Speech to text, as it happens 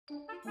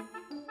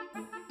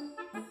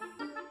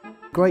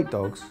Great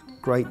dogs,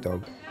 great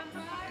dog.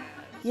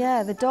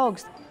 Yeah, the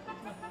dogs.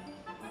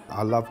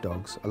 I love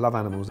dogs, I love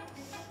animals.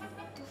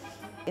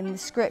 In the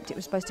script, it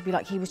was supposed to be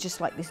like he was just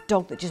like this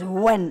dog that just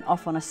went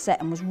off on a set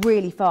and was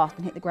really fast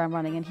and hit the ground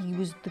running, and he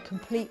was the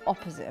complete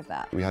opposite of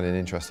that. We had an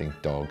interesting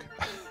dog.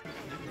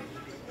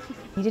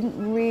 He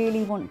didn't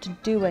really want to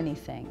do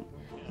anything.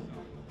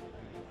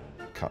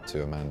 Cut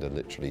to Amanda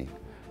literally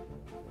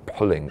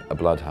pulling a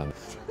bloodhound.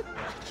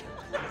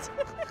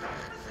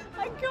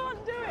 I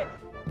can't do it.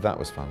 That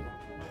was fun.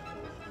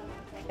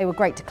 They were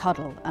great to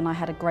cuddle, and I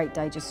had a great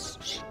day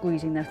just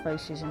squeezing their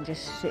faces and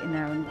just sitting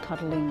there and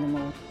cuddling them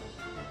all.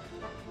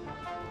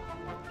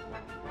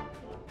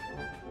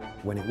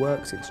 When it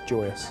works, it's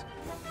joyous.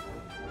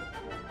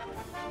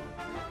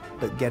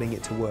 But getting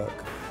it to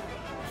work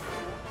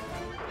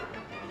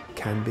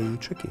can be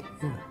tricky,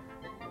 yeah.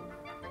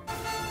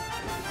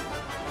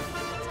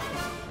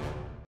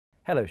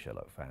 Hello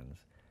Sherlock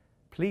fans.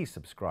 Please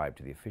subscribe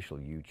to the official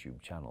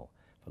YouTube channel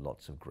for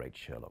lots of great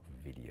Sherlock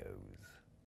videos.